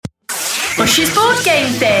Bush's Board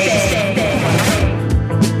Game Thing.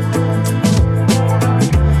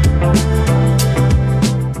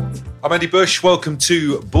 I'm Andy Bush. Welcome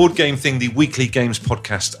to Board Game Thing, the weekly games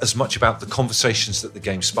podcast, as much about the conversations that the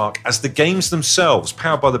games spark as the games themselves,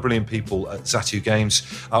 powered by the brilliant people at Zatu Games.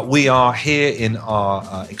 We are here in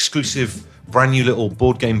our exclusive brand new little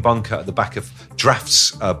board game bunker at the back of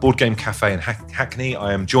Drafts Board Game Cafe in Hackney.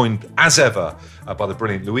 I am joined, as ever, by the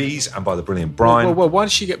brilliant Louise and by the brilliant Brian. Well, why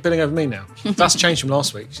does she get billing over me now? That's changed from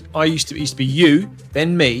last week. It used to be you,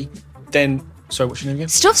 then me, then... Sorry, what's your name again?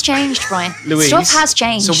 Stuff's changed, Brian. Louise. Stuff has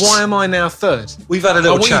changed. So why am I now third? We've had a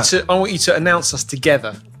little chat. I want you to announce us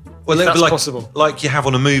together. Well, if that's like, possible. Like you have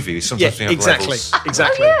on a movie. Sometimes you have exactly. levels.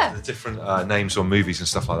 Exactly. Oh, yeah. The different names on movies and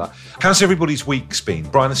stuff like that. How's everybody's week's been?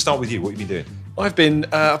 Brian, let's start with you. What have you been doing? I've been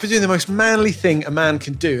doing the most manly thing a man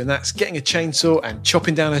can do, and that's getting a chainsaw and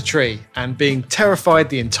chopping down a tree and being terrified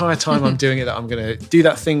the entire time I'm doing it that I'm going to do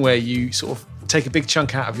that thing where you sort of take a big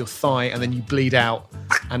chunk out of your thigh and then you bleed out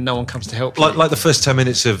and no one comes to help you. Like the first 10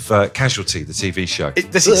 minutes of Casualty, the TV show.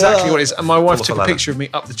 That's exactly what it is. And my wife Full of took a a ladder. picture of me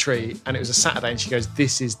up the tree, and it was a Saturday, and she goes,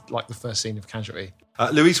 "This is like the first scene of Casualty."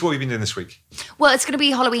 Louise, what have you been doing this week? Well, it's going to be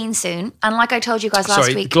Halloween soon. And like I told you guys last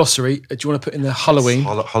Sorry, week... glossary. Do you want to put in the Halloween?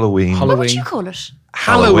 Halloween. What would you call it?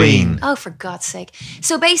 Halloween. Oh, for God's sake.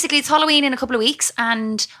 So basically, it's Halloween in a couple of weeks.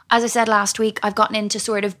 And as I said last week, I've gotten into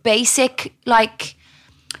sort of basic,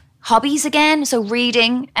 hobbies again. So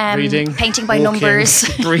reading, painting by walking, numbers.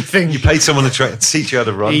 breathing, You paid someone to teach you how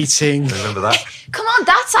to run. eating, Remember that? Come on,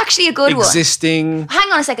 that's actually a good one. existing.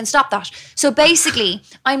 Hang on a second, stop that. So basically,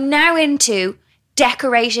 I'm now into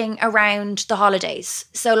decorating around the holidays.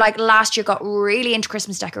 So last year got really into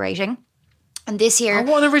Christmas decorating. And this year...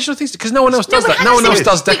 What an original thing, because no one else does but that. hang No on one a else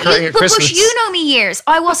second. does decorating at But Christmas. Bush, you know me years.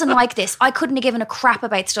 I wasn't like this. I couldn't have given a crap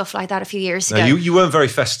about stuff like that a few years ago. No, you weren't very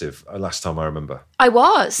festive last time, I remember. I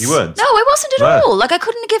was. You weren't? No, I wasn't at No. all. I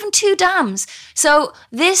couldn't have given two damns. So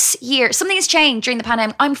this year, something has changed during the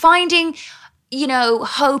pandemic. I'm finding...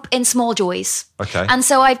 hope in small joys. Okay. And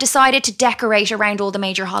so I've decided to decorate around all the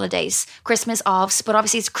major holidays. Christmas, obvs, but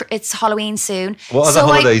obviously it's Halloween soon. What other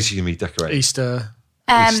holidays are you going to be decorating? Easter,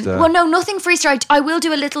 Easter. Well, no, nothing for Easter. I will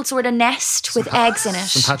do a little sort of nest with eggs in it.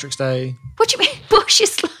 St. Patrick's Day, What do you mean? Bush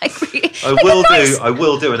is really... I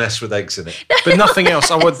will do a nest with eggs in it. but nothing else.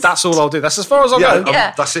 That's all I'll do. That's as far as I'll go.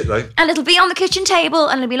 Yeah. That's it though. And it'll be on the kitchen table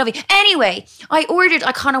and it'll be lovely. Anyway, I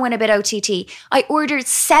kind of went a bit OTT. I ordered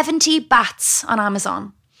 70 bats on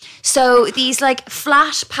Amazon. So these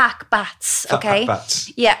flat pack bats, okay? pack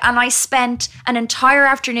bats. Yeah, and I spent an entire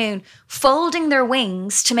afternoon folding their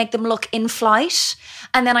wings to make them look in flight.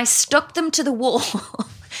 And then I stuck them to the wall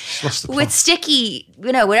with sticky,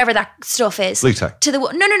 whatever that stuff is. Blue tack. To the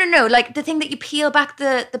wall. No. Like the thing that you peel back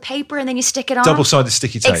the paper and then you stick it on. Double-sided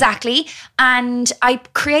sticky tape. Exactly. And I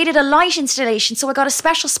created a light installation. So I got a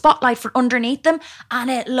special spotlight for underneath them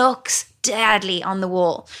and it looks deadly on the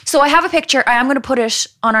wall. So I have a picture. I am going to put it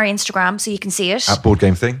on our Instagram so you can see it. At Board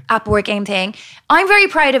Game Thing. At Board Game Thing. I'm very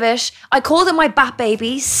proud of it. I call them my bat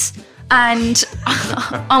babies and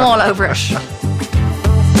I'm all over it.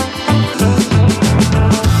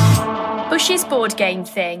 Bush's Board Game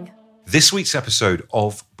Thing. This week's episode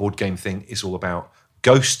of Board Game Thing is all about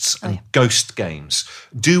ghosts and ghost games.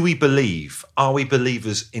 Are we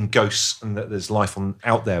believers in ghosts and that there's life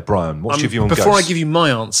out there, Brian? What's your view on ghosts? Before I give you my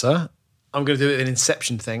answer, I'm going to do an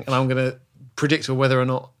Inception thing, and I'm going to predict whether or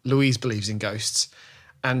not Louise believes in ghosts.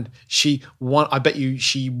 And I bet you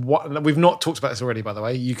we've not talked about this already, by the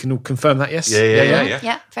way. You can all confirm that, yes? Yeah.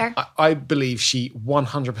 Yeah, fair. I believe she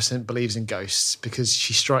 100% believes in ghosts because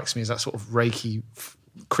she strikes me as that sort of Reiki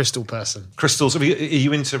crystal person. Crystals. Are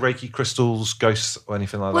you into Reiki crystals, ghosts, or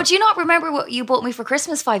anything like Well, that? do you not remember what you bought me for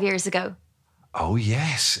Christmas 5 years ago? Oh,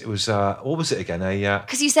 yes. It was, what was it again?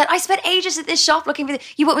 Because you said, I spent ages at this shop looking for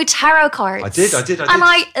you bought me tarot cards. I did. And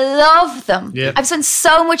I love them. Yeah. I've spent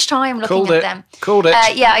so much time looking at them. Called it.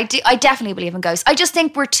 Yeah, I do. I definitely believe in ghosts. I just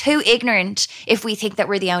think we're too ignorant if we think that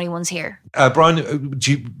we're the only ones here. Brian,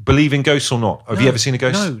 do you believe in ghosts or not? Have you ever seen a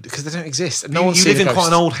ghost? No, because they don't exist. You live in quite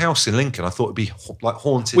an old house in Lincoln. I thought it'd be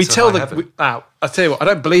haunted. We to tell high heaven. I'll tell you what, I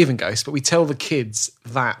don't believe in ghosts, but we tell the kids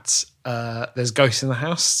that there's ghosts in the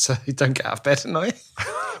house so they don't get out of bed at night.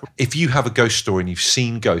 If you have a ghost story and you've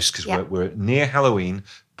seen ghosts, because we're near Halloween,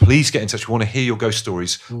 please get in touch. We want to hear your ghost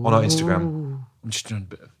stories on our Instagram. I'm just doing a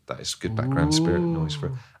bit of That is good background spirit noise for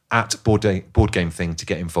it. At Board Game Thing to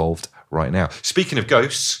get involved right now. Speaking of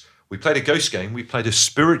ghosts, we played a ghost game. We played a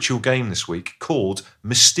spiritual game this week called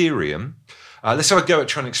Mysterium. Let's have a go at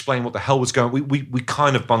trying to explain what the hell was going on. We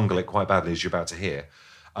kind of bungle it quite badly, as you're about to hear.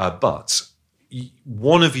 But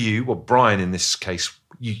one of you, well, Brian in this case,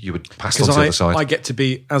 you would pass on to the other side. I get to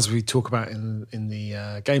be, as we talk about in the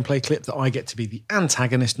gameplay clip, that I get to be the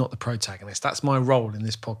antagonist, not the protagonist. That's my role in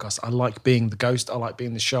this podcast. I like being the ghost. I like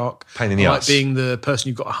being the shark. Pain in the I ass. like being the person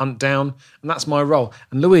you've got to hunt down. And that's my role.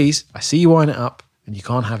 And Louise, I see you wind it up and you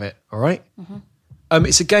can't have it. All right? Mm-hmm.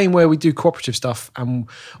 It's a game where we do cooperative stuff, and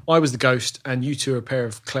I was the ghost, and you two are a pair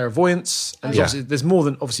of clairvoyants. And obviously there's more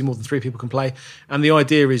than 3 people can play. And the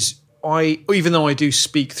idea is, even though I do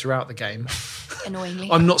speak throughout the game, Annoyingly.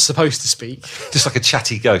 I'm not supposed to speak. Just like a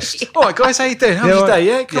chatty ghost. All right, guys, how you doing? How's your day?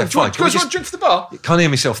 Yeah, come on. Do you fine. guys want a drink for the bar? Can't hear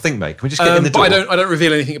myself think, mate. Can we just get in the door? But I don't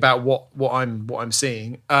reveal anything about what I'm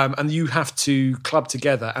seeing. And you have to club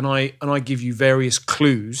together, and I give you various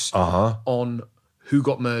clues on who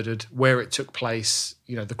got murdered, where it took place,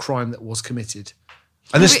 the crime that was committed.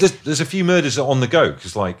 And there's a few murders on the go,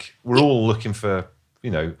 because we're all looking for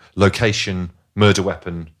location, murder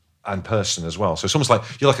weapon, and person as well. So it's almost like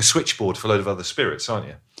you're like a switchboard for a load of other spirits, aren't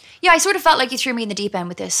you? Yeah, I sort of felt like you threw me in the deep end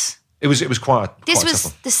with this. It was quite. This quite was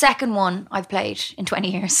tough one. the second one I've played in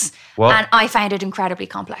 20 years, Well- and I found it incredibly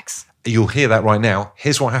complex. You'll hear that right now.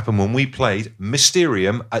 Here's what happened when we played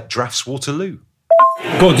Mysterium at Drafts Waterloo.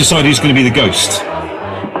 Got to decide who's going to be the ghost.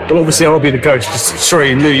 Well, obviously I'll be the ghost.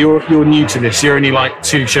 Sorry, Lou, you're new to this. You're only like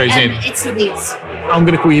 2 shows in. It's Louise. I'm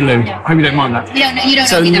going to call you Lou. I hope you don't mind that. You don't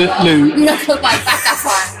So, know me that well. Lou- You don't go back that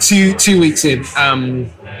far. 2 weeks in,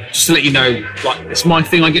 just to let you know, it's my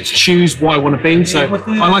thing. I get to choose what I want to be. So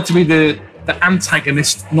I like to be the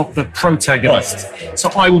antagonist, not the protagonist. So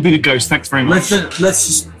I will be the ghost. Thanks very much. Let's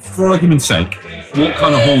just, for argument's sake, what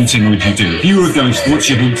kind of haunting would you do? If you were a ghost, what's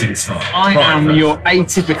your haunting style? I am your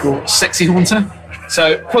atypical sexy haunter.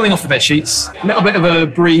 So pulling off the bed sheets, a little bit of a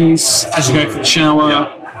breeze as you go for the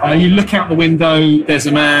shower. You look out the window, there's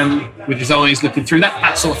a man with his eyes looking through,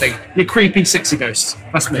 that sort of thing. Your creepy, sexy ghost.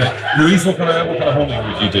 That's me. Louise, what kind of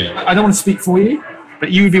haunting would you do? I don't want to speak for you,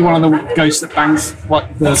 but you would be one of the ghosts that bangs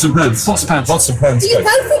like the Pots and pans. Pots and pans. Pots and pans. Do you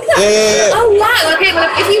both think that? Yeah. Oh, wow. Okay, well,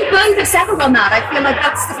 if you both have settled on that, I feel like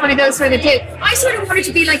that's the funny ghost for the two. I sort of wanted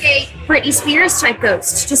to be like a Britney Spears type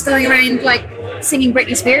ghost, just going around singing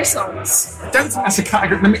Britney Spears songs. I don't think that's a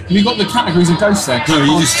category. You got the categories of ghosts there.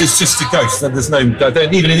 No, it's just a ghost. There's no,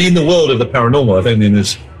 even in the world of the paranormal, I don't think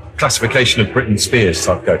there's classification of Britney Spears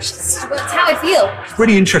type ghosts. Well, that's how I feel. It's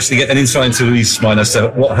really interesting to get an insight into Louise's mind as to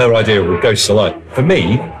what her idea of what ghosts are like. For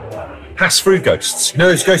me, pass-through ghosts.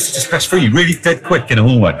 Those ghosts that just pass through you really dead quick in a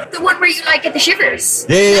hallway. The one where you get the shivers.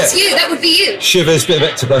 Yeah. That's you. That would be you. Shivers, bit of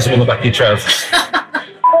ectoplasm on the back of your trousers.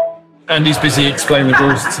 Andy's busy explaining the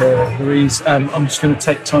rules to Louise. I'm just going to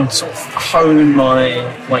take time to sort of hone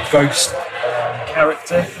my ghost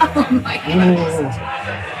character. Oh my god.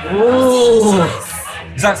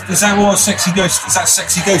 Oh, Is that what a sexy ghost? Is that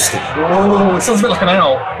sexy ghosting? oh, it sounds a bit like an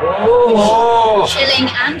owl. Oh. Chilling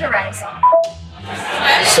and arousing.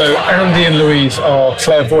 So Andy and Louise are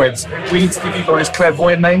clairvoyants. We need to give you guys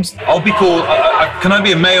clairvoyant names. I'll be called. Can I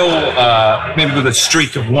be a male? Maybe with a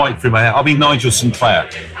streak of white through my hair. I'll be Nigel Sinclair.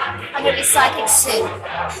 I'm going to be Psychic Sue.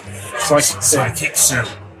 Psychic Sue.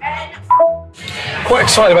 Quite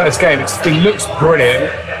excited about this game. It looks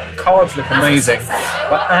brilliant. Cards look amazing.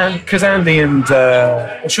 But because Andy and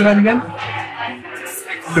what's your name again?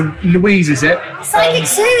 Louise, is it? Psychic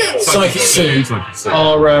Sue. Psychic Sue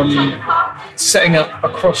are setting up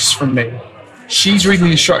across from me. She's reading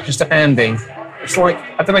the instructions to Andy. It's like,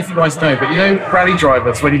 I don't know if you guys know, but rally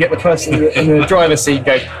drivers, when you get the person in the driver's seat,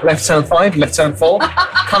 go left turn 5, left turn 4,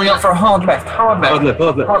 coming up for a hard left, hard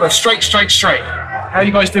left, straight. How are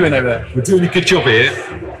you guys doing over there? We're doing a good job here.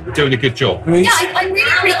 We're doing a good job. Yeah, I'm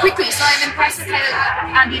reading pretty quickly, so I'm impressed with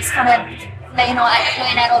how Andy's kind of laying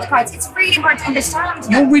out all the cards. It's really hard to understand.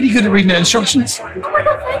 You're really good at reading the instructions. Oh my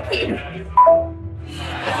god, thank you.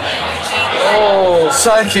 Oh,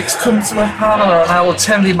 psychics, come to my parlour and I will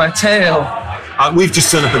tell you my tale. We've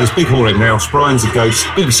just turned up at this big haunted house. Brian's a ghost,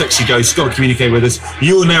 bit of a sexy ghost, got to communicate with us.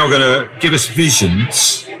 You're now going to give us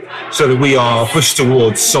visions so that we are pushed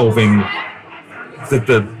towards solving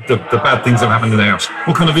the bad things that have happened in the house.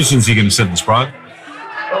 What kind of visions are you going to send us, Brian?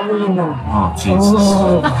 Oh, Jesus.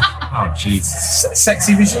 Oh, Jesus.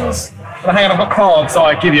 Sexy visions? Well, hang on, I've got cards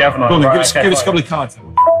I give you, haven't I? Go on, Right, give us a okay, couple of cards.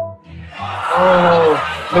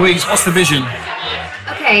 Oh, Louise, what's the vision?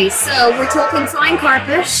 Okay, so we're talking flying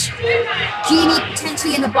carpet, genie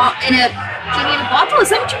potentially in a bottle. Is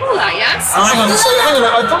that what you call that? Yes. Hang on,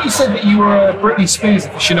 I thought you said that you were a Britney Spears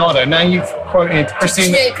aficionado. Now you've quoted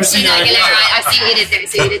Christina Aguilera. I see what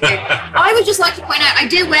you did there. I would just like to point out, I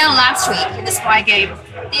did well last week in the spy game.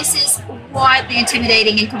 This is wildly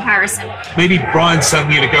intimidating in comparison. Maybe Brian's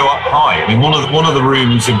telling you to go up high. I mean, one of the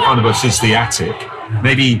rooms in front of us is the attic.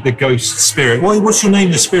 maybe the ghost spirit. What's your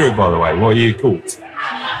name, the spirit, by the way? What are you called?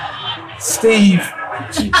 Steve.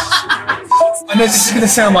 I know this is going to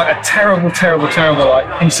sound like a terrible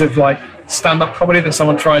like piece of like stand-up comedy that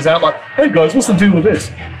someone tries out. Like, hey guys, what's the deal with this?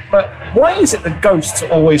 But why is it that ghosts are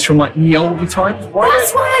always from like the older times?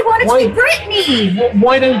 That's why I wanted to be Britney.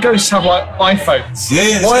 Why don't ghosts have like iPhones?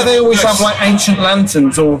 Yeah. Why do they always have like ancient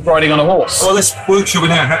lanterns or riding on a horse? Well, let's workshop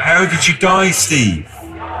it out. How did you die, Steve?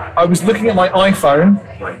 I was looking at my iPhone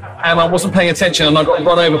and I wasn't paying attention and I got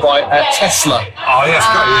run over by a Tesla Oh,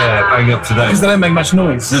 yeah, bang up to date. because they don't make much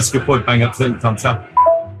noise. That's a good point. Bang up to date, thumbs up.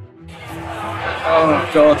 Oh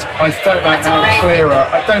God, I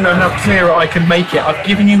don't know how clearer I can make it. I've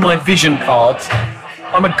given you my vision card.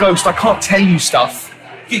 I'm a ghost. I can't tell you stuff.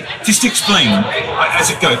 Just explain, as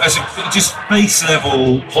a just base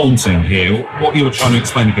level haunting here, what you were trying to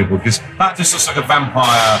explain to people, because that just looks like a vampire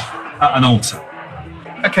at an altar.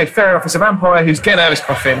 Okay, fair enough. It's a vampire who's getting out of his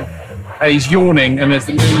coffin. And he's yawning, and there's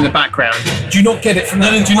the moon in the background. Do you not get it from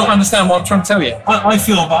there? Do you not understand what I'm trying to tell you? I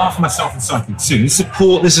feel on behalf of myself and psychic too. This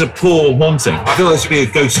is a poor haunting. I feel there should be a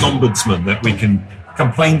ghost ombudsman that we can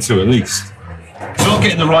complain to at least. It's not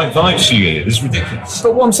getting the right vibes for you here. This is ridiculous.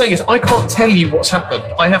 But what I'm saying is, I can't tell you what's happened.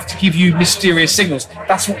 I have to give you mysterious signals.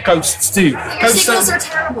 That's what ghosts do. Your signals are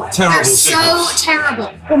terrible. Terrible They're so signals.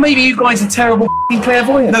 terrible. Well, maybe you guys are terrible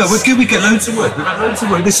clairvoyants. No, we're good. We get loads of work. We've had loads of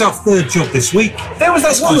work. This is our third job this week. There was that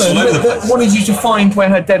This goes all over the woman that place. wanted you to find where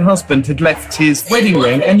her dead husband had left his wedding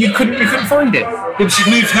ring, and you couldn't find it. Yeah, but she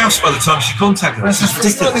moved house by the time she contacted us. It's That's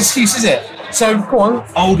not an ridiculous. excuse, is it? So, go on.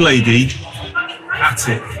 Old lady,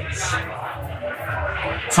 attic,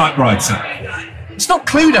 typewriter. It's not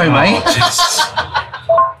Cluedo, mate. Jesus.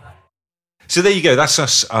 So there you go. That's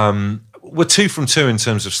us. We're 2 from 2 in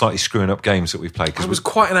terms of slightly screwing up games that we've played. I was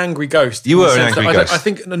quite an angry ghost. You in the were an sense that angry ghost. I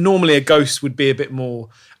think normally a ghost would be a bit more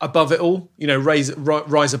above it all, rise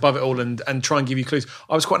above it all and try and give you clues.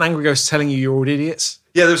 I was quite an angry ghost telling you you're all idiots.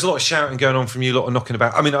 Yeah, there was a lot of shouting going on from you, a lot of knocking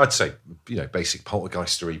about. I mean, I'd say, basic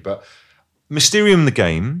poltergeistery, but Mysterium the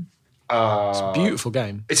game. It's a beautiful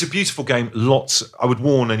game. It's a beautiful game. I would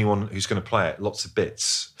warn anyone who's going to play it, lots of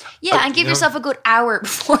bits. Yeah, and give yourself a good hour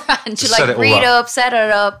beforehand to set it all read up. up, set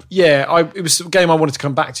it up. Yeah, it was a game I wanted to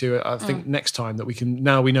come back to. I think next time that we can,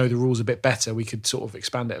 now we know the rules a bit better, we could sort of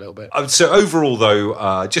expand it a little bit. So overall,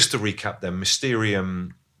 though, just to recap then,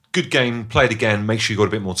 Mysterium, good game, play it again, make sure you've got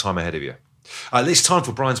a bit more time ahead of you. It's time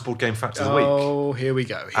for Brian's Board Game Fact of the Week. Oh, here we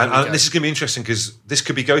go. And this is going to be interesting because this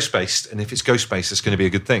could be ghost-based, and if it's ghost-based, it's going to be a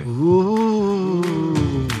good thing.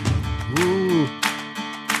 Ooh.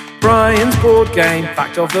 Brian's Board Game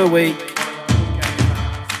Fact of the Week.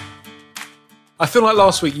 I feel like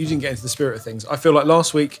last week you didn't get into the spirit of things. I feel like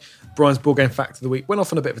last week, Brian's Board Game Fact of the Week went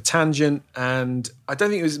off on a bit of a tangent, and I don't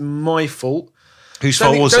think it was my fault. Whose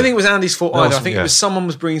fault was it? I don't think it was Andy's fault No, either. I think yeah. it was someone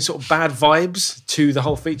was bringing sort of bad vibes to the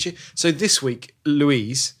whole feature. So this week,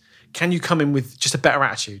 Louise, can you come in with just a better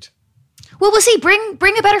attitude? Well, we'll see. Bring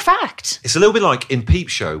a better fact. It's a little bit like in Peep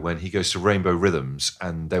Show when he goes to Rainbow Rhythms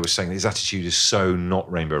and they were saying that his attitude is so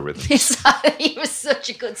not Rainbow Rhythms. It was such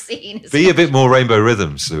a good scene. Be a bit more Rainbow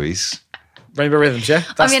Rhythms, Louise. Rainbow Rhythms, yeah?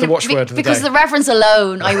 That's the watchword of the because day. the reference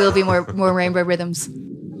alone, I will be more Rainbow Rhythms.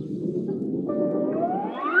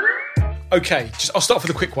 Okay, I'll start with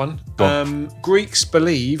a quick one. Go on. Greeks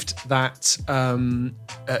believed that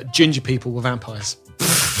ginger people were vampires.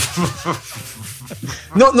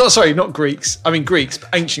 not Greeks. I mean Greeks, but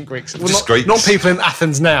ancient Greeks. Well, Just Greeks. Not people in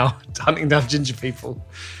Athens now hunting down ginger people.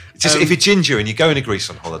 Just if you're ginger and you're going to Greece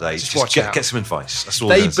on holiday, just watch out. get some advice. That's all.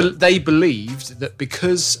 They believed that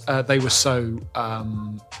because they were so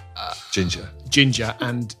ginger.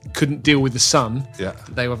 and couldn't deal with the sun, Yeah.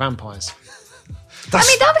 that they were vampires. I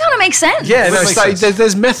mean, that kind of makes sense. Yeah, That no, makes it's like, sense.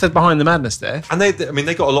 there's method behind the madness there. And they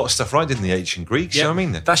got a lot of stuff right, didn't the ancient Greeks? You know what I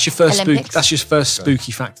mean? That's your first Olympics. That's your first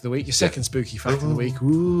spooky fact of the week. Your second spooky fact of the week.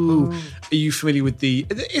 Ooh. Are you familiar with the?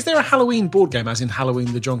 Is there a Halloween board game, as in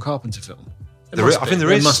Halloween, the John Carpenter film? There is. I think there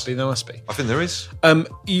is. There must be. I think there is. Are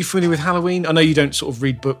you familiar with Halloween? I know you don't sort of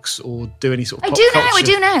read books or do any sort of. I pop do now, culture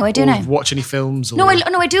I do or now. Watch any films? Or, No,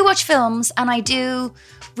 I do watch films and I do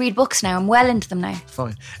read books now. I'm well into them now.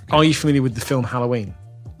 Fine. Are you familiar with the film Halloween?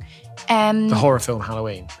 The horror film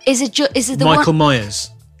Halloween. Is it the Michael one? Myers.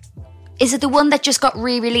 Is it the one that just got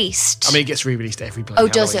re-released? I mean, it gets re-released every bloody Oh,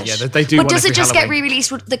 does Halloween. it? Yeah, they do. But one does it every just get Halloween.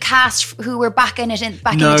 re-released with the cast who were back in it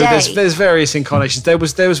back in No, the day? there's various incarnations. There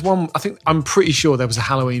was one. I'm pretty sure there was a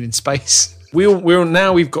Halloween in space. We've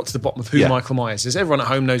got to the bottom of who Yeah. Michael Myers is. Everyone at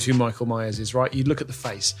home knows who Michael Myers is, right? You look at the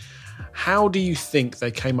face. How do you think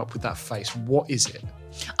they came up with that face? What is it?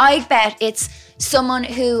 I bet it's someone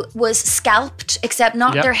who was scalped, except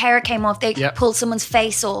not Yep. their hair came off. They Yep. pulled someone's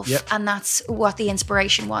face off, Yep. and that's what the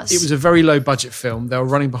inspiration was. It was a very low budget film. They were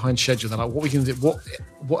running behind schedule. They're like, what are we going to do?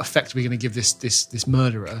 What effect are we going to give this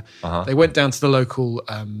murderer? They went down to the local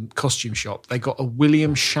costume shop. They got a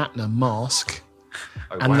William Shatner mask.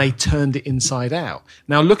 And they turned it inside out.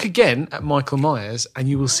 Now look again at Michael Myers, and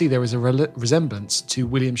you will see there is a resemblance to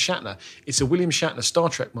William Shatner. It's a William Shatner Star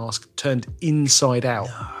Trek mask turned inside out.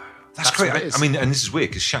 That's great. what it is. I mean, and this is weird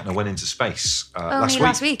because Shatner went into space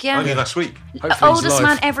last week. yeah. Only last week. Hopefully he's Oldest alive.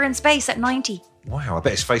 man ever in space at 90. Wow, I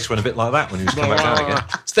bet his face went a bit like that when he was coming back down again.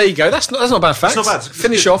 So there you go. That's not a bad fact. It's not bad. It's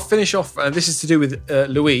Finish good. off. This is to do with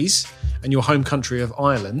Louise and your home country of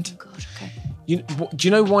Ireland. God, okay. Do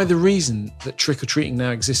you know why the reason that trick-or-treating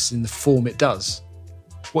now exists in the form it does?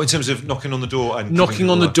 What, in terms of knocking on the door and Knocking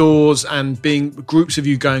on the doors and being groups of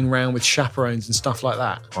you going around with chaperones and stuff like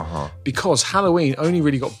that. Because Halloween only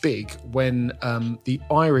really got big when the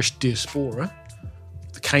Irish diaspora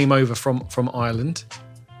came over from Ireland,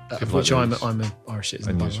 of which I'm an Irish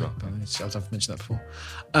citizen, by the way. I've mentioned that before.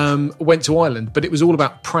 Went to Ireland, but it was all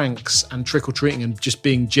about pranks and trick-or-treating and just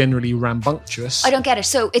being generally rambunctious. I don't get it.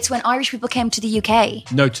 So it's when Irish people came to the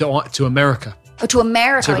UK. No, to America. Oh, to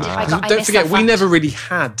America. I Don't missed forget, that we fact. never really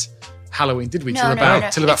had Halloween, did we? No, Till no,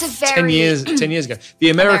 about no. It's a 10 very years ago. The Americans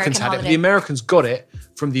American had it. holiday. The Americans got it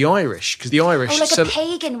from the Irish because the Irish. Oh, like a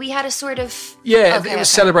pagan. We had a sort of... Yeah, Okay, it was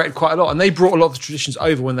okay. celebrated quite a lot, and they brought a lot of the traditions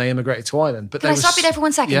over when they immigrated to Ireland. But Can I stop you there for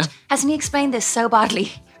 1 second? Yeah. Hasn't he explained this so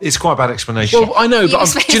badly? It's quite a bad explanation. Well, I know, You but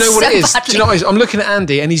explained do you know what so it is? badly. Do you know what it is? I'm looking at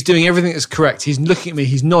Andy, and he's doing everything that's correct. He's looking at me,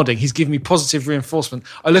 he's nodding, he's giving me positive reinforcement.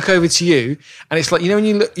 I look over to you, and it's like, you know, when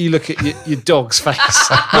you look at your dog's face.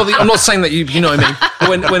 I'm not saying that you know what I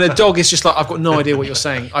mean. But when a dog is just like, I've got no idea what you're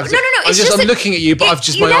saying. No. It's I'm that looking at you, but I've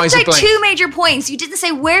just you my eyes left are out blank. two major points. You didn't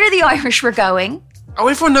say where the Irish were going. Oh,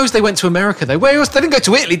 everyone knows they went to America, though. Where else? They didn't go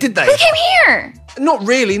to Italy, did they? Who came here? Not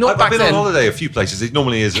really, not I've back been then. on holiday a few places. It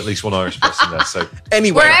normally is at least one Irish person there. So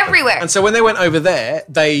Anyway, We're everywhere. And so when they went over there,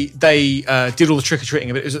 they did all the trick or treating,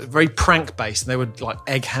 but it was very prank based, and they would like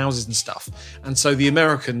egg houses and stuff. And so the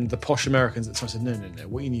posh Americans at the time said, no.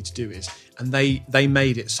 What you need to do is, and they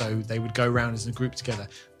made it so they would go around as a group together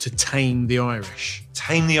to tame the Irish.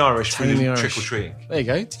 tame the Irish Tame the through Irish. trick or treating. There you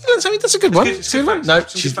go. Did you learn something? That's a good one. good- It's a good one. facts. No, Some good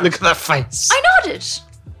she's, facts. look at that face. I nodded.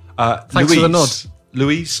 Thanks for the nod.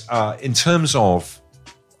 Louise, in terms of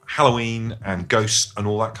Halloween and ghosts and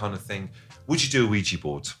all that kind of thing, would you do a Ouija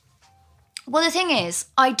board? Well, the thing is,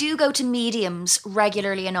 I do go to mediums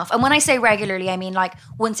regularly enough. And when I say regularly, I mean like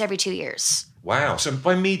once every 2 years. Wow. So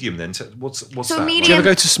by medium then, what's So that? medium- Do you Medium- ever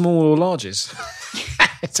go to small or larges?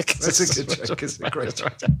 That's a good joke. It's a great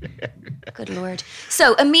joke. Good Lord.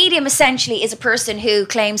 So a medium essentially is a person who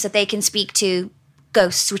claims that they can speak to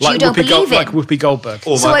ghosts, which you don't believe in. Like Whoopi Goldberg.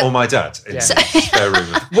 Or, So my dad in his spare room.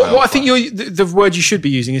 What I think the word you should be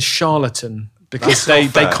using is charlatan, because they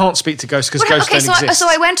fair. can't speak to ghosts because But, ghosts don't exist. so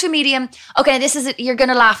I went to a medium. Okay, this is you're going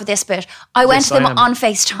to laugh at this bit. I went Yes, to them I am. on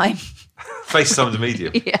FaceTime. FaceTime the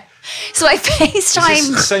medium. Yeah. So I Is this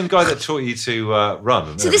FaceTime. the same guy that taught you to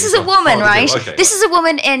run? So this is a woman, right? Okay. This is a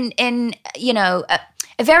woman in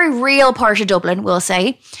a very real part of Dublin, we'll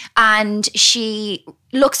say, and she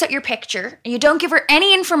looks at your picture. You don't give her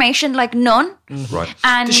any information, like none. right.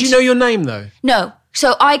 And Does she know your name though? No.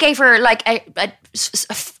 So I gave her like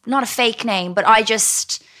not a fake name, but I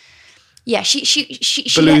just she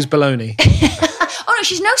Baloo's baloney. Oh no,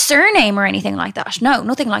 she's no surname or anything like that. No,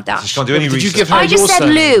 nothing like that. Just can't do any Did you research. give her I just your said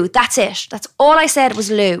surname? Lou. That's it. That's all I said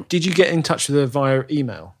was Lou. Did you get in touch with her via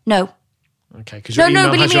email? No. Okay, because No, your email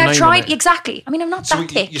believe has me, your I've name on tried. it. Exactly. I mean, I'm not So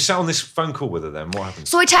that thick. you sat on this phone call with her then. What happened?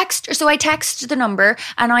 So I text the number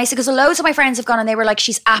and I said, because loads of my friends have gone and they were like,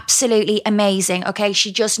 she's absolutely amazing. Okay.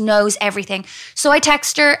 She just knows everything. So I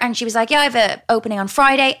text her and she was like, yeah, I have an opening on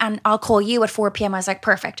Friday and I'll call you at 4 p.m. I was like,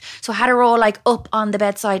 perfect. So I had her all like up on the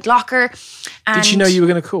bedside locker. And Did she know you were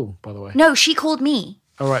going to call, by the way? No, she called me.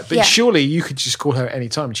 All right, but Yeah. surely you could just call her at any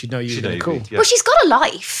time and she'd know you were going to call. Yeah. Well, she's got a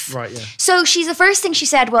life. Right, yeah. So the first thing she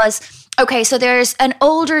said was, okay, so there's an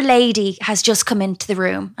older lady has just come into the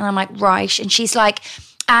room. And I'm like, right. And she's like,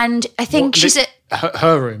 and I think she's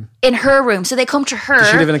Her room. in her room. So they come to her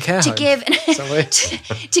she live in a care to home? give that weird?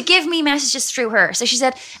 to give me messages through her. So she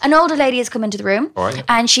said an older lady has come into the room, All right.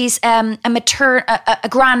 and she's a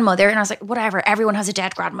grandmother. And I was like, whatever. Everyone has a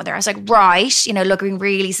dead grandmother. I was like, right, looking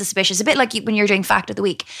really suspicious, a bit like when you're doing Fact of the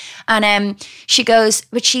Week. And she goes,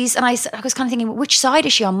 but I was kind of thinking, which side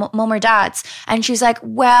is she on, mum or dad's? And she was like,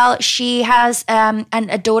 well, she has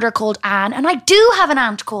a daughter called Anne, and I do have an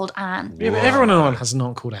aunt called Anne. Yeah, but everyone in Ireland has an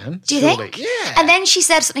aunt called Anne. Do you surely. think? Yeah. And then she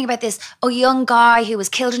said something about this, a young guy who was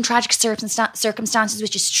killed in tragic circumstances,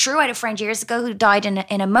 which is true. I had a friend years ago who died in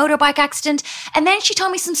a motorbike accident. And then she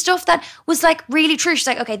told me some stuff that was like really true. She's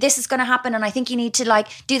like, okay, this is going to happen, and I think you need to like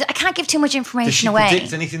do that. I can't give too much information Did she away.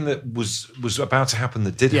 predict anything that was about to happen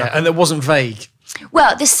that did Yeah, happen? and it wasn't vague.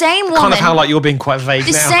 Well, the same woman... Kind of how like you're being quite vague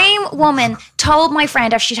The now. same woman told my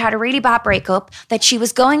friend after she'd had a really bad breakup that she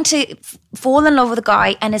was going to fall in love with a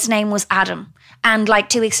guy and his name was Adam. And like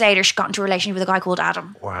 2 weeks later, she got into a relationship with a guy called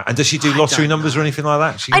Adam. Wow. And does she do lottery numbers or anything like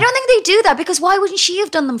that? I don't think they do that because why wouldn't she have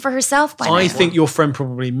done them for herself by now? I think your friend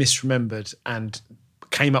probably misremembered and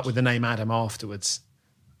came up with the name Adam afterwards.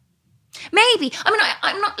 Maybe. I mean,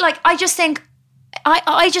 I'm not like, I just think,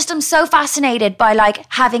 I just am so fascinated by like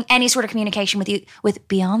having any sort of communication with you with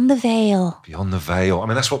Beyond the Veil. Beyond the Veil. I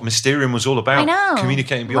mean, that's what Mysterium was all about. I know.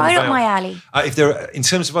 Communicating beyond Right the up veil. my alley. If there are, in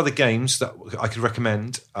terms of other games that I could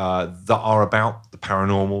recommend that are about the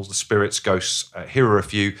paranormal, the spirits, ghosts, here are a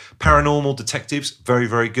few. Paranormal Detectives, very,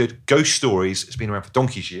 very good. Ghost Stories, it's been around for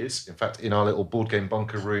donkey's years. In fact, in our little board game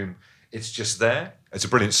bunker room, it's just there. It's a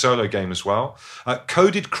brilliant solo game as well.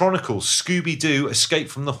 Coded Chronicles, Scooby-Doo, Escape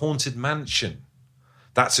from the Haunted Mansion.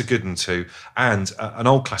 That's a good one too. And an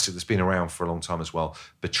old classic that's been around for a long time as well,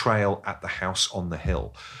 Betrayal at the House on the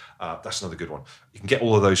Hill. That's another good one. You can get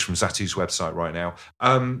all of those from Zatu's website right now.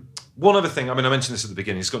 One other thing, I mean, I mentioned this at the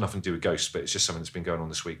beginning, it's got nothing to do with ghosts, but it's just something that's been going on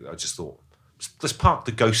this week that I just thought, let's park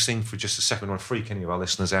the ghost thing for just a second. I want to freak any of our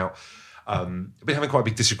listeners out. I've been having quite a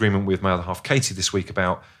big disagreement with my other half, Katie, this week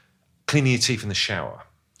about cleaning your teeth in the shower.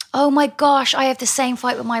 Oh my gosh, I have the same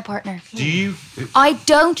fight with my partner. Do you? I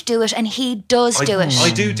don't do it and he does do it. I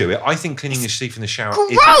do it. I think cleaning your teeth in the shower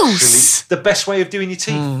is Gross! actually the best way of doing your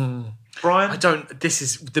teeth. Brian? I don't, this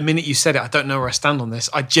is, the minute you said it, I don't know where I stand on this.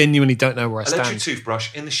 I genuinely don't know where I Electric stand.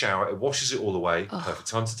 toothbrush in the shower, it washes it all away. Perfect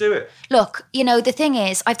time to do it. Look, you know, the thing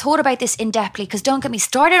is, I've thought about this in-depthly because don't get me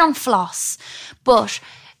started on floss, but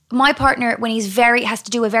my partner, when has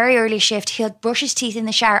to do a very early shift, he'll brush his teeth in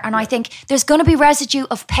the shower, and I think there's going to be residue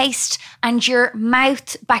of paste and your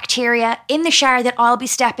mouth bacteria in the shower that I'll be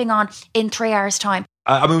stepping on in 3 hours' time.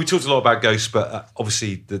 I mean, we talked a lot about ghosts, but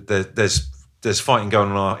obviously there's fighting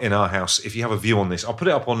going on in our house. If you have a view on this, I'll put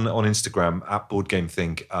it up on Instagram at Board Game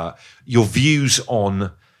Thing. Your views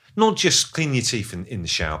on not just cleaning your teeth in the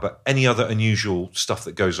shower, but any other unusual stuff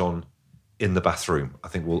that goes on in the bathroom. I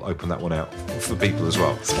think we'll open that one out for people as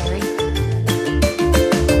well. Scary.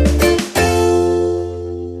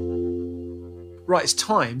 Right, it's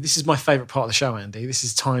time. This is my favourite part of the show, Andy. This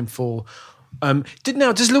is time for...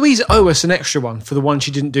 does Louise owe us an extra one for the one she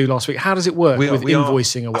didn't do last week? How does it work with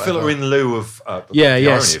invoicing or whatever? I feel like we're in lieu of...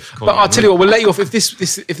 Yes. But I'll tell you what, we'll let you off. If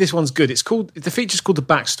this one's good, the feature's called The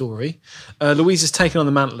Backstory. Louise has taken on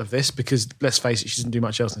the mantle of this because, let's face it, she doesn't do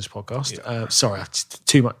much else in this podcast. Sorry,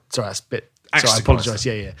 too much. Sorry, that's a bit... Sorry, I apologise.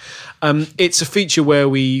 Yeah. It's a feature where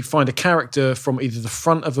we find a character from either the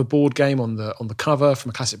front of a board game on the cover from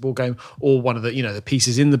a classic board game, or one of the the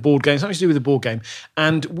pieces in the board game, something to do with the board game,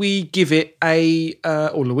 and we give it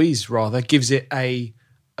or Louise rather gives it a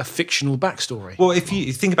fictional backstory. Well, if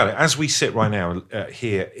you think about it, as we sit right now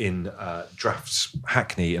here in Drafts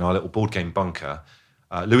Hackney in our little board game bunker,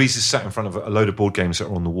 Louise is sat in front of a load of board games that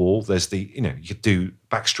are on the wall. There's you could do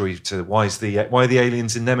backstory to why are the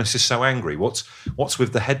aliens in Nemesis so angry? What's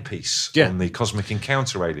with the headpiece on the Cosmic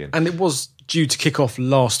Encounter alien? And it was due to kick off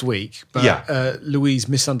last week, but Louise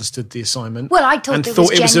misunderstood the assignment. Well, I thought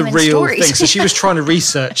it was a real stories. thing, so she was trying to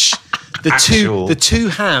research the two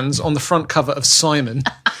hands on the front cover of Simon.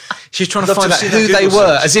 She's trying to find out who they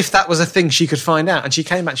were, as if that was a thing she could find out. And she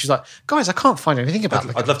came back, she was like, guys, I can't find anything about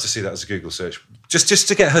it. I'd love to see that as a Google search. Just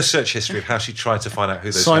to get her search history of how she tried to find out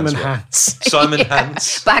who those Simon hands were. Simon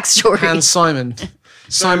Hans. Backstory. Hans Simon.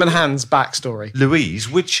 Simon Hans backstory. Louise,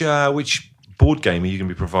 which board game are you going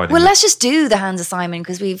to be providing? Well, let's just do the Hands of Simon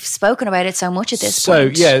because we've spoken about it so much at this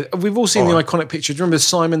point. So, yeah, we've all seen the iconic picture. Do you remember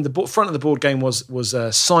Simon? The front of the board game was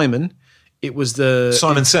Simon. It was the...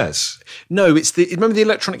 Simon Says? No, it's the... Remember the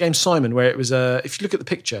electronic game Simon, where it was... if you look at the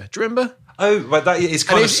picture, do you remember? Oh, well, that is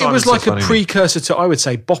kind of Simon It was like Says, a precursor to, I would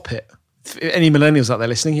say, Bop It. Any millennials out there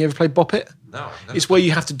listening, you ever played Bop It? No. It's where you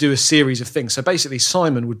have to do a series of things. So basically,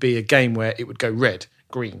 Simon would be a game where it would go red,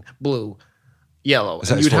 green, blue, yellow.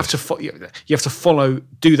 And you would have to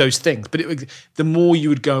do those things. But the more you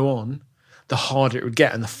would go on, the harder it would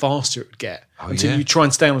get and the faster it would get until you try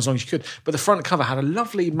and stay on as long as you could. But the front cover had a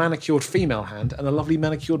lovely manicured female hand and a lovely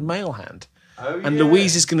manicured male hand. And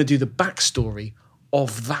Louise is going to do the backstory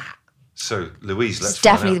of that. So, Louise, let's It's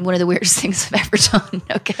definitely one of the weirdest things I've ever done,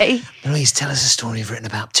 okay? Louise, tell us a story you've written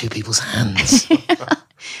about two people's hands.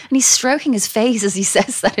 And he's stroking his face as he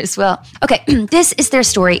says that as well. Okay, this is their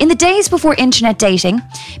story. In the days before internet dating,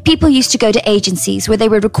 people used to go to agencies where they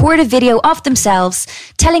would record a video of themselves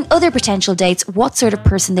telling other potential dates what sort of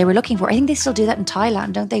person they were looking for. I think they still do that in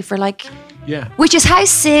Thailand, don't they? For like... Yeah. Which is how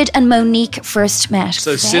Sid and Monique first met.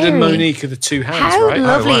 So Sid and Monique are the two hands, how right?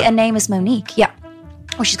 lovely a name is Monique. Yeah.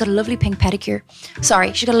 Oh, she's got a lovely pink pedicure.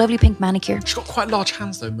 Sorry, she's got a lovely pink manicure. She's got quite large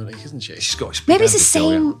hands though, Monique, isn't she? She's got Maybe it's the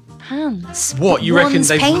same hands. What, you reckon One's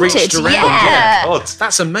they've painted. reached around? Yeah. God.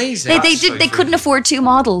 That's amazing. They couldn't afford two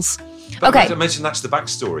models. But Okay. I mentioned that's the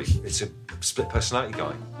backstory. It's a split personality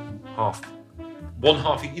guy. One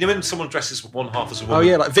half. You know when someone dresses one half as a woman? Oh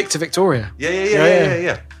yeah, like Victor Victoria.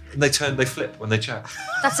 Yeah. And they flip when they chat.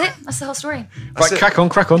 That's it. That's the whole story. Right, crack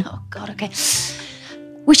on. Oh, God, okay.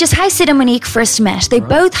 Which is how Sid and Monique first met. They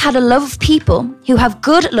both had a love of people who have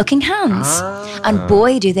good-looking hands. And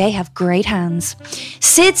boy, do they have great hands.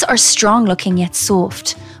 Sid's are strong-looking yet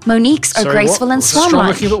soft. Monique's are graceful and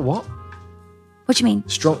swan-like. Strong-looking but what? What do you mean?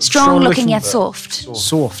 Strong-looking yet soft.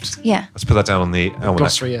 Soft. Yeah. Let's put that down on the almanac.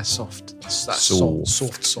 Glossary, yeah, soft. That's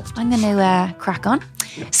soft. I'm going to crack on.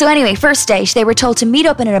 So anyway, first date, they were told to meet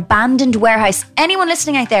up in an abandoned warehouse. Anyone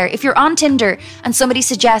listening out there, if you're on Tinder and somebody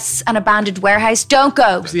suggests an abandoned warehouse, don't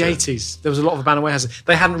go. It was the 80s. There was a lot of abandoned warehouses.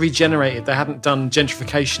 They hadn't regenerated. They hadn't done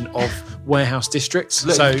gentrification of warehouse districts.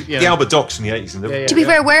 Look, So the Albert Docks in the 80s. And Yeah. To be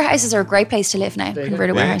fair, warehouses are a great place to live now.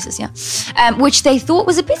 Converted Yeah. warehouses, yeah. Which they thought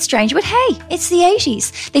was a bit strange, but hey, it's the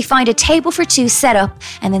 80s. They find a table for two set up,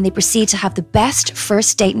 and then they proceed to have the best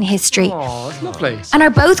first date in history. Oh, that's lovely. And are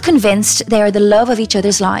both convinced they are the love of each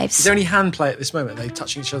other's lives. Is there any hand play at this moment? Are they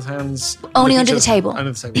touching each other's hands? Only Looking under each the table.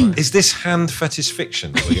 Under the table. Is this hand fetish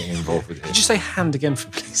fiction that we're getting involved with here? Could you say hand again,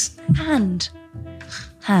 please? Hand.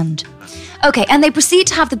 Okay, and they proceed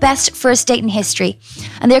to have the best first date in history.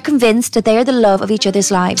 And they're convinced that they are the love of each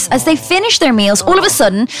other's lives. As they finish their meals, all of a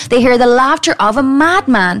sudden, they hear the laughter of a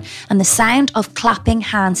madman and the sound of clapping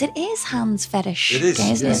hands. It is hands fetish. It is,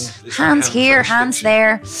 isn't yes. it? It's Hands like here, hand fetish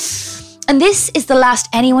hands fiction. there. And this is the last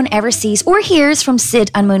anyone ever sees or hears from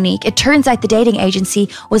Sid and Monique. It turns out the dating agency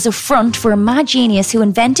was a front for a mad genius who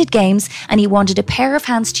invented games, and he wanted a pair of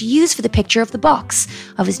hands to use for the picture of the box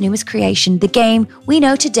of his newest creation, the game we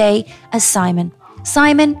know today as Simon.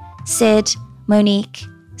 Simon, Sid, Monique,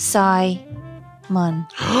 Simon.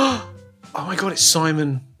 Oh my God, it's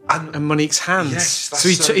Simon and Monique's hands. Yes,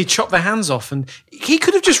 that's so he chopped their hands off, and he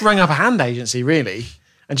could have just rung up a hand agency, really,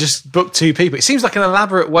 and just booked two people. It seems like an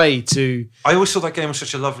elaborate way to. I always thought that game was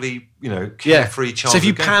such a lovely, carefree So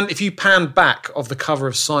childhood game. if you pan back of the cover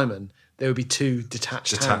of Simon, there would be two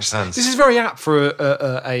detached hands. This is very apt for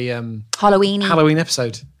a Halloween. Halloween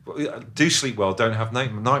episode. Do sleep well, don't have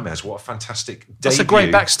nightmares. What a fantastic debut. That's a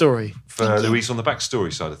great backstory. For Louise on the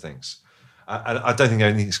backstory side of things. I don't think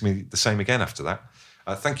anything's going to be the same again after that.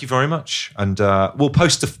 Thank you very much. And we'll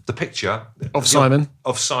post the picture Of Simon.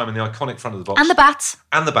 the iconic front of the box. And the bats.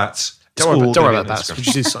 And the bats. Don't worry It's all about gonna that. be on Could Instagram.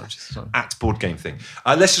 you do something? At Board Game Thing.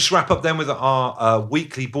 Let's just wrap up then with our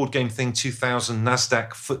weekly Board Game Thing 2000 NASDAQ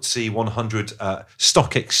FTSE 100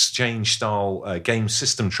 stock exchange style game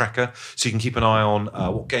system tracker, so you can keep an eye on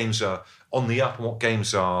what games are on the up and what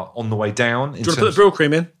games are on the way down. Do you want to put the Brill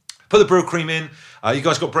Cream in? Put the Brill Cream in. You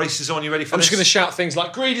guys got braces on? You ready for I'm this? just going to shout things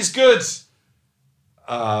like "Greed is good."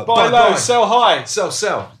 Buy Buy low, sell high.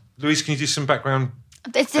 Sell. Louise, can you do some background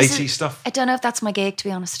This 80s is- stuff? I don't know if that's my gig, to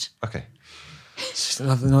be honest. Okay. It's just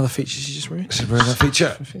another feature she just ruined.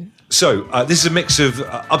 Feature. So this is a mix of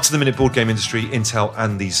up-to-the-minute board game industry intel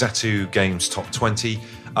and the Zatu Games Top 20.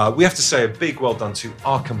 We have to say a big well done to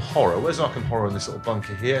Arkham Horror. Where's Arkham Horror in this little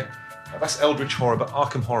bunker here? That's Eldritch Horror, but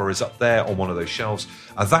Arkham Horror is up there on one of those shelves.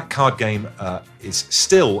 That card game is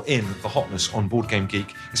still in the hotness on Board Game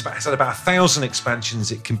Geek. It's had about 1,000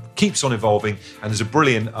 expansions. It keeps on evolving, and there's a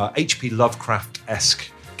brilliant H.P. Lovecraft-esque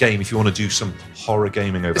game if you want to do some horror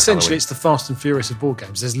gaming over Essentially, Halloween. it's the Fast and Furious of board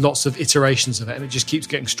games. There's lots of iterations of it, and it just keeps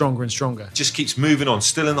getting stronger and stronger. Just keeps moving on,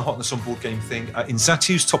 still in the hotness on Board Game Thing. In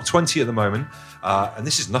Zatu's top 20 at the moment, and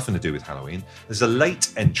this has nothing to do with Halloween, there's a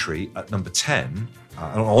late entry at number 10,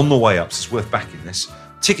 on the way up, so it's worth backing this.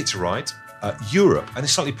 Ticket to Ride, Europe, and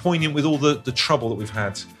it's slightly poignant with all the trouble that we've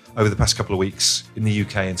had over the past couple of weeks in the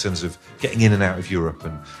UK in terms of getting in and out of Europe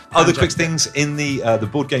and other quick things in the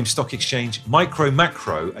Board Game Stock Exchange. Micro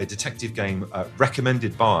Macro, a detective game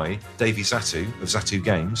recommended by Davey Zatu of Zatu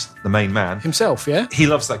Games, the main man. Himself, yeah? He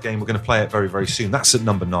loves that game. We're going to play it very, very soon. That's at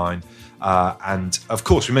number 9. And of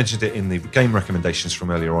course, we mentioned it in the game recommendations from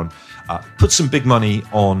earlier on. Put some big money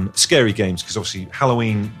on scary games because obviously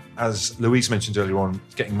Halloween, as Louise mentioned earlier on,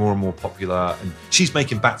 is getting more and more popular. And she's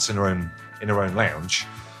making bats in her own lounge.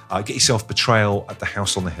 Get yourself Betrayal at the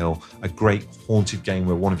House on the Hill, a great haunted game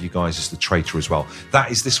where one of you guys is the traitor as well.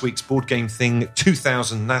 That is this week's Board Game Thing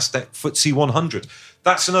 2000 Nasdaq FTSE 100.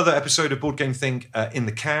 That's another episode of Board Game Thing in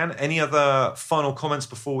the can. Any other final comments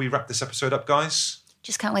before we wrap this episode up, guys?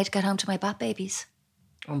 Just can't wait to get home to my bat babies.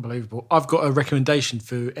 Unbelievable. I've got a recommendation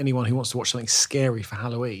for anyone who wants to watch something scary for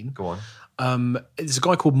Halloween. Go on. There's a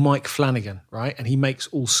guy called Mike Flanagan, right? And he makes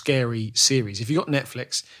all scary series. If you got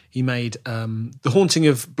Netflix, he made The Haunting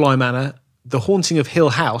of Bly Manor, The Haunting of Hill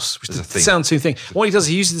House, which sounds the same thing. What he does,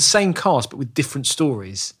 he uses the same cast but with different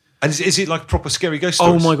stories. And is it like proper scary ghost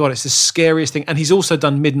stories? Oh my God, it's the scariest thing. And he's also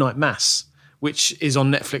done Midnight Mass, which is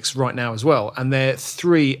on Netflix right now as well. And they're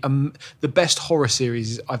three the best horror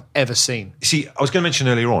series I've ever seen. See, I was going to mention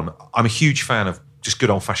earlier on, I'm a huge fan of just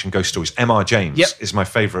good old-fashioned ghost stories. M.R. James is my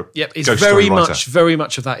favourite it's ghost story writer. very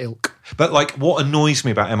much of that ilk. But like, what annoys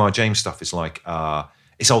me about M.R. James stuff is like,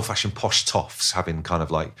 it's old-fashioned posh toffs having kind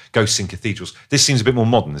of like ghosts in cathedrals. This seems a bit more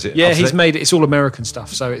modern, is it? Yeah, he's made it. It's all American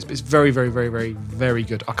stuff, so it's very, very, very, very, very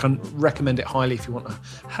good. I can recommend it highly if you want a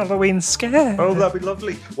Halloween scare. Oh, that'd be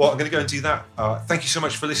lovely. Well, I'm going to go and do that. Thank you so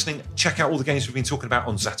much for listening. Check out all the games we've been talking about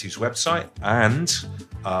on Zatu's website, and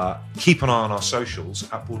keep an eye on our socials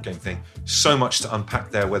at Board Game Thing. So much to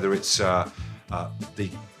unpack there, whether it's the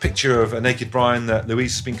picture of a naked Brian that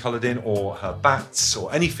Louise has been coloured in, or her bats,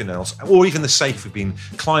 or anything else, or even the safe we've been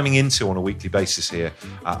climbing into on a weekly basis here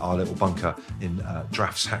at our little bunker in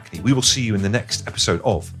Drafts Hackney. We will see you in the next episode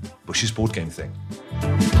of Bush's Board Game Thing.